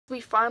We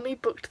finally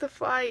booked the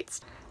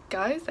flights.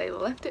 Guys, they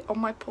left it on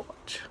my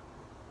porch.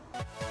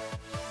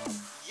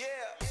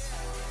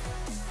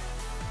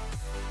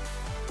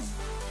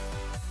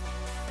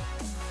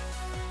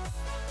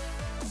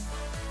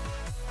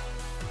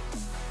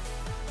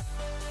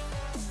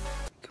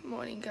 Good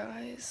morning,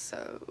 guys.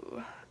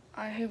 So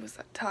I was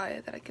that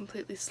tired that I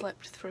completely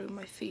slept through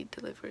my feed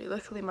delivery.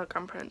 Luckily my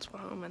grandparents were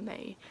home and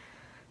they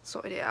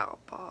sorted it out,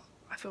 but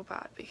I feel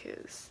bad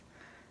because,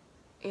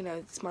 you know,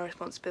 it's my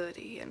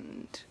responsibility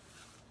and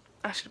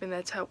I should have been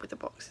there to help with the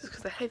boxes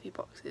because they're heavy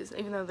boxes,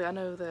 even though I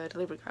know the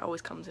delivery guy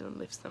always comes in and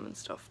lifts them and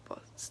stuff,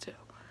 but still.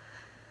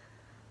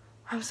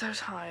 I'm so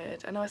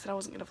tired. I know I said I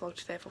wasn't going to vlog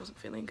today if I wasn't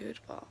feeling good,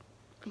 but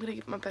I'm going to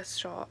give it my best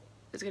shot.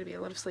 There's going to be a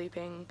lot of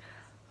sleeping,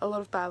 a lot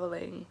of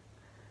babbling,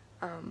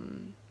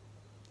 probably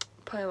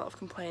a lot of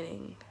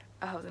complaining.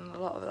 I was in a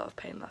lot of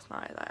pain last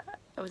night. Like,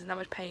 I was in that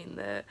much pain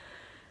that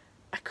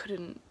I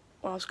couldn't,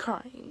 well, I was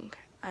crying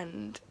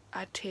and I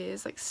had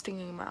tears like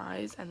stinging in my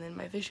eyes, and then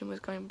my vision was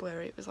going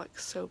blurry. It was like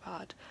so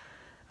bad,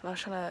 and I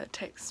was trying to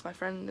text my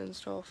friend and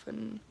stuff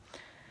and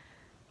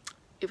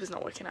it was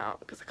not working out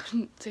because I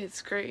couldn't see the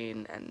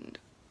screen, and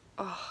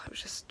oh, it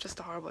was just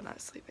a horrible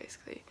night's sleep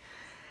basically.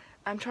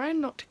 I'm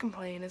trying not to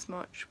complain as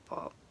much,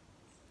 but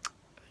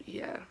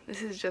yeah,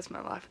 this is just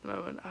my life at the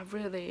moment. I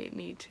really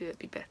need to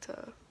be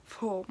better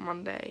for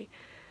Monday.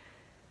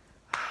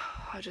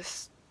 I'm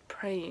just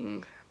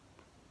praying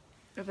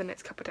over the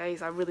next couple of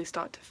days I really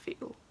start to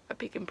feel a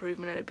big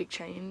improvement and a big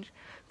change,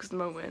 because at the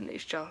moment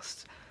it's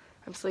just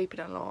I'm sleeping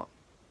a lot,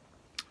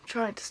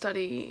 trying to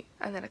study,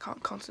 and then I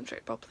can't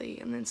concentrate properly,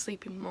 and then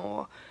sleeping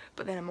more,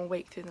 but then I'm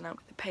awake through the night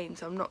with the pain,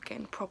 so I'm not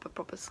getting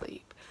proper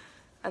sleep,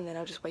 and then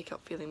I'll just wake up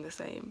feeling the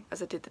same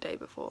as I did the day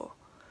before.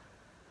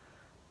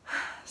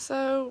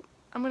 So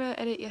I'm gonna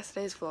edit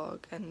yesterday's vlog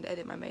and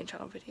edit my main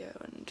channel video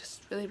and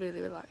just really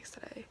relax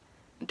today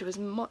and do as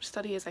much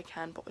study as I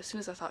can, but as soon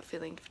as I start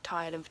feeling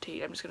tired and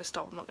fatigued I'm just gonna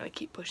stop. I'm not gonna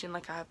keep pushing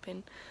like I have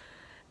been.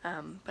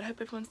 But I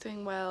hope everyone's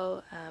doing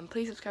well.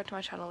 Please subscribe to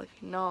my channel if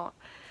you're not.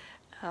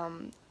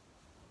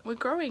 We're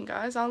growing,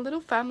 guys. Our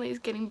little family is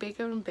getting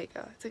bigger and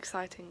bigger. It's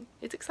exciting.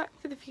 It's exciting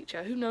for the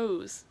future. Who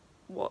knows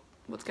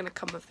what's gonna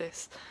come of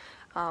this.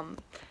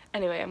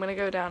 Anyway, I'm gonna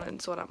go down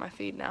and sort out my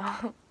feed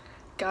now.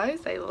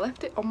 Guys, they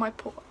left it on my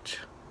porch.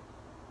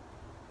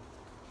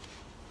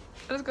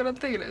 I just got a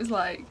thing and it was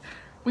like,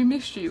 we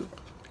missed you.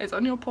 It's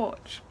on your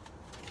porch.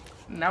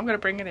 Now I'm gonna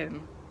bring it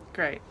in.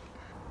 Great.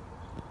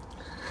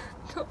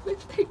 Can't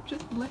believe they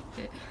just left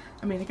it.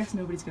 I mean, I guess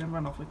nobody's gonna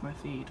run off with my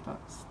feed,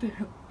 but still.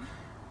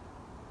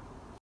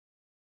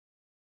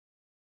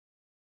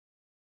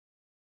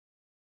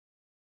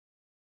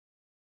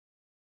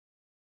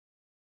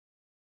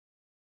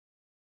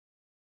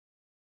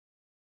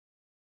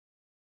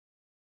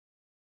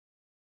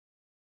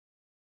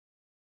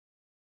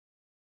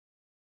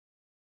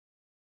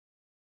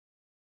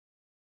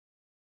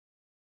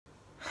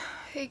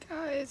 Hey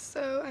guys,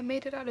 so I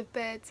made it out of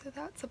bed, so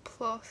that's a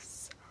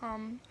plus.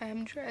 I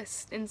am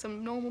dressed in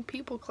some normal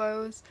people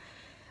clothes.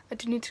 I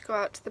do need to go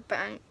out to the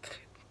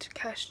bank to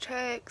cash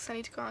checks. I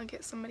need to go out and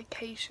get some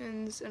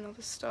medications and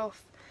other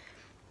stuff.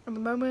 At the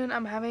moment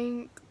I'm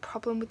having a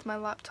problem with my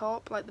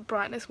laptop, like the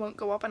brightness won't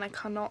go up and I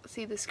cannot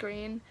see the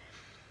screen.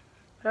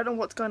 I don't know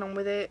what's going on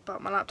with it,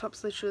 but my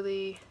laptop's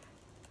literally,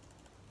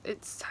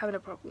 it's having a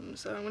problem,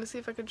 so I'm going to see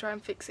if I can try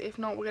and fix it. If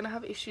not, we're going to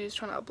have issues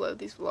trying to upload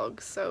these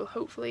vlogs, so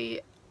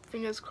hopefully,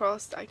 fingers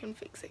crossed, I can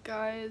fix it,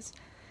 guys.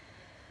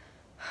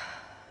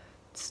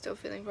 Still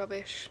feeling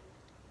rubbish.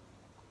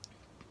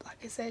 Like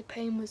I said,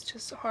 pain was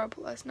just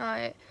horrible last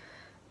night.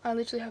 I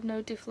literally have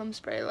no Difflam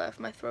spray left.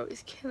 My throat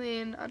is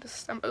killing.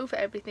 I'm over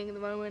everything at the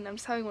moment. I'm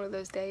just having one of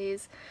those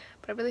days.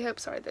 But I really hope,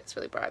 sorry that's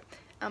really bright.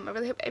 I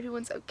really hope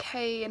everyone's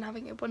okay and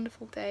having a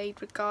wonderful day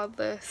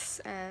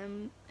regardless.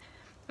 I'm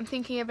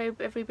thinking of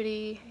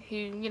everybody who,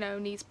 you know,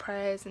 needs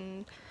prayers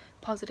and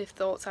positive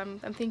thoughts. I'm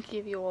thinking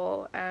of you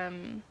all.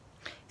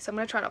 So I'm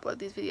going to try and upload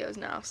these videos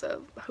now,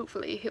 so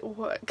hopefully it will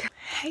work.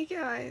 Hey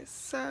guys,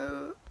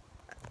 so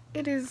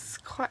it is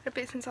quite a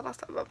bit since I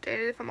last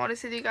updated, if I'm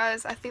honest with you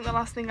guys. I think the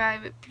last thing I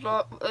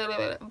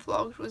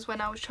vlogged was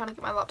when I was trying to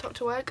get my laptop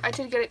to work. I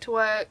did get it to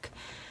work.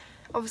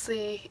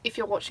 Obviously, if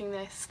you're watching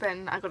this,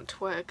 then I got it to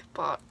work,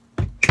 but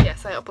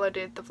yes, I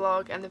uploaded the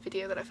vlog and the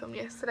video that I filmed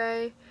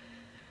yesterday.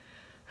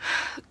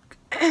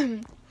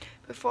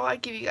 Before I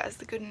give you guys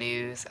the good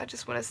news, I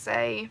just want to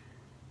say,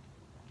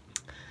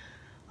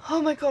 oh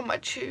my god, my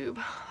tube.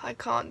 I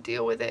can't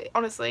deal with it.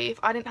 Honestly, if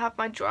I didn't have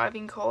my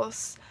driving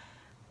course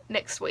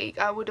next week,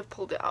 I would have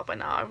pulled it out by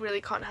now. I really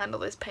can't handle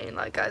this pain.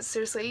 Like, guys,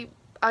 seriously,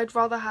 I've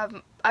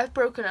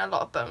broken a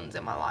lot of bones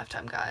in my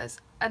lifetime, guys,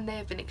 and they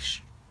have been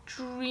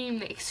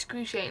extremely,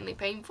 excruciatingly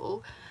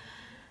painful.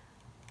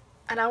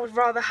 And I would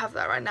rather have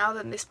that right now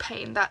than this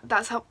pain.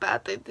 That's how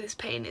bad this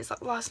pain is.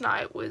 Like, last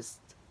night was,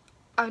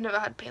 I've never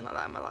had pain like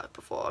that in my life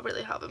before. I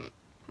really haven't.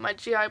 My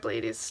GI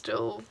bleed is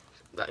still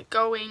like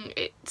going.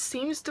 It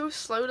seems to have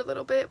slowed a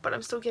little bit, but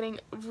I'm still getting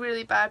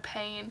really bad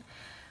pain.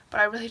 but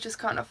I really just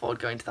can't afford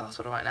going to the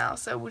hospital right now,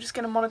 so we're just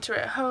going to monitor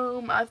it at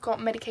home. I've got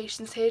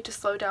medications here to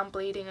slow down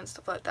bleeding and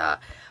stuff like that.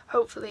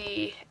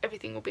 Hopefully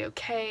everything will be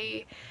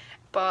okay,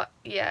 but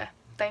yeah,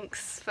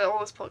 thanks for all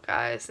the support,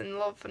 guys, and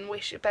love and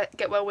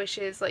get well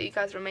wishes. Like, you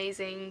guys are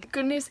amazing.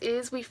 Good news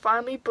is we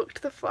finally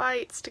booked the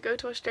flights to go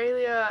to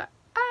Australia.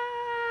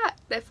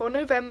 They're for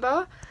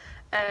November.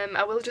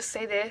 I will just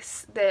say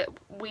this, that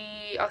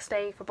we are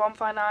staying for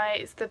bonfire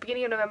night. It's the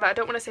beginning of November. I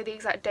don't want to say the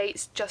exact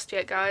dates just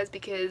yet, guys,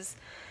 because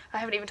I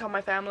haven't even told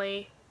my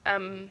family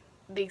the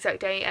exact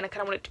date, and I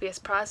kind of want it to be a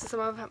surprise to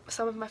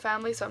some of my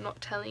family, so I'm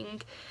not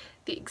telling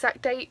the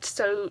exact date.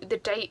 So the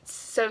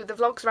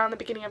vlog's around the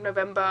beginning of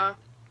November.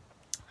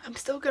 I'm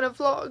still gonna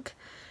vlog.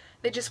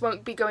 They just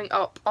won't be going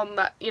up on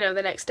that, you know,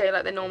 the next day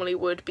like they normally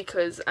would,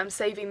 because I'm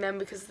saving them,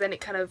 because then it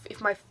kind of,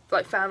 if my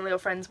like family or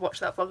friends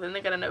watch that vlog, then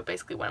they're gonna know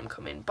basically when I'm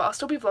coming. But I'll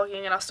still be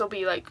vlogging, and I'll still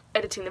be like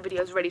editing the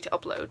videos ready to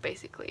upload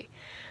basically.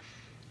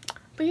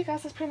 But yeah,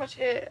 guys, that's pretty much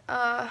it.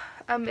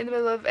 I'm in the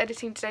middle of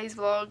editing today's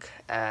vlog.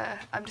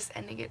 I'm just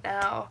ending it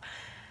now.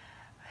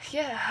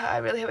 Yeah, I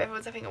really hope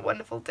everyone's having a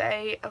wonderful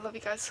day. I love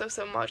you guys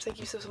so much. Thank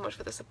you so much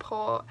for the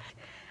support.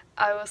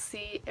 I will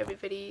see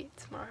everybody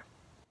tomorrow.